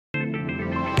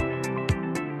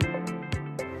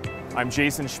I'm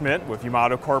Jason Schmidt with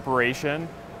Yamato Corporation,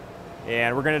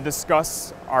 and we're going to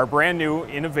discuss our brand new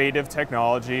innovative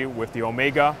technology with the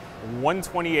Omega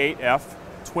 128F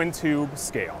twin tube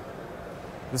scale.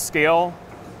 The scale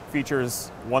features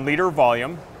 1 liter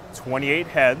volume, 28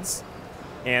 heads,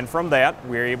 and from that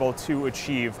we're able to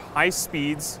achieve high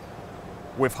speeds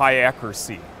with high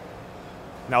accuracy.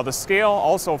 Now the scale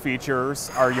also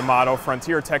features our Yamato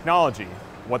Frontier technology.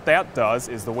 What that does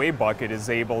is the weigh bucket is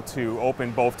able to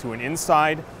open both to an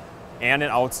inside and an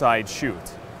outside chute.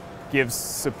 Gives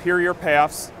superior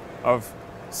paths of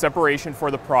separation for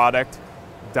the product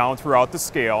down throughout the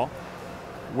scale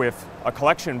with a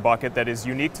collection bucket that is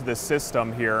unique to this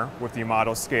system here with the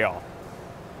Yamato scale.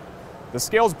 The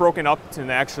scale is broken up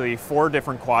into actually 4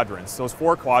 different quadrants. Those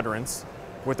 4 quadrants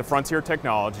with the Frontier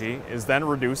technology is then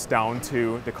reduced down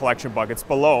to the collection buckets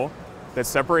below that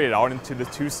separate it out into the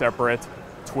 2 separate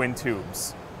twin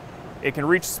tubes. It can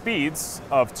reach speeds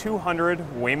of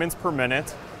 200 weighments per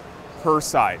minute per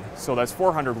side, so that's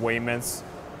 400 weighments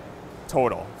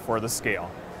total for the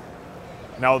scale.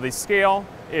 Now the scale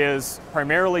is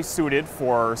primarily suited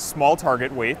for small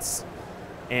target weights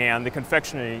and the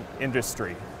confectionery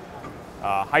industry.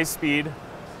 High speed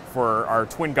for our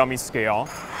twin gummy scale,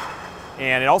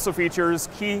 and it also features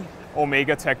key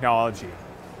Omega technology.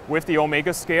 With the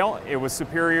Omega scale, it was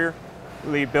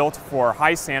superiorly built for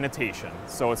high sanitation.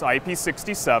 So it's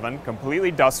IP67, completely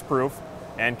dust proof,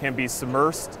 and can be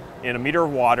submersed in 1 meter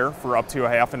of water for up to a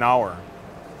half an hour.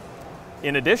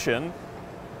 In addition,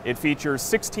 it features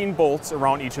 16 bolts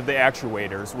around each of the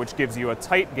actuators, which gives you a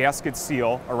tight gasket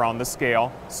seal around the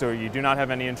scale, so you do not have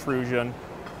any intrusion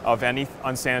of any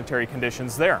unsanitary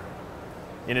conditions there.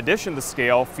 In addition, the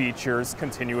scale features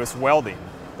continuous welding.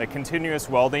 The continuous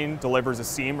welding delivers a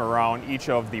seam around each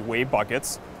of the weigh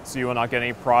buckets, so you will not get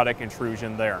any product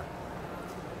intrusion there.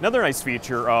 Another nice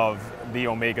feature of the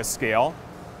Omega scale,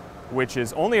 which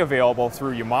is only available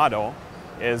through Yamato,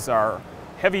 is our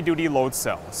heavy-duty load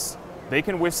cells. They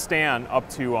can withstand up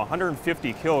to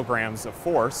 150 kilograms of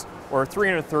force, or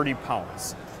 330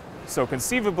 pounds. So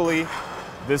conceivably,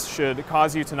 this should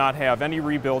cause you to not have any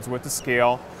rebuilds with the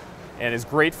scale, and is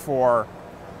great for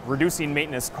reducing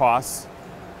maintenance costs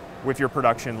with your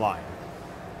production line.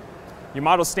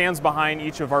 Yamato stands behind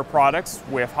each of our products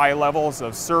with high levels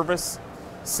of service,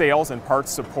 sales, and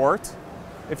parts support.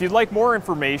 If you'd like more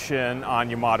information on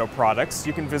Yamato products,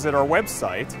 you can visit our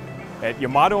website at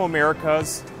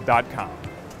yamatoamericas.com.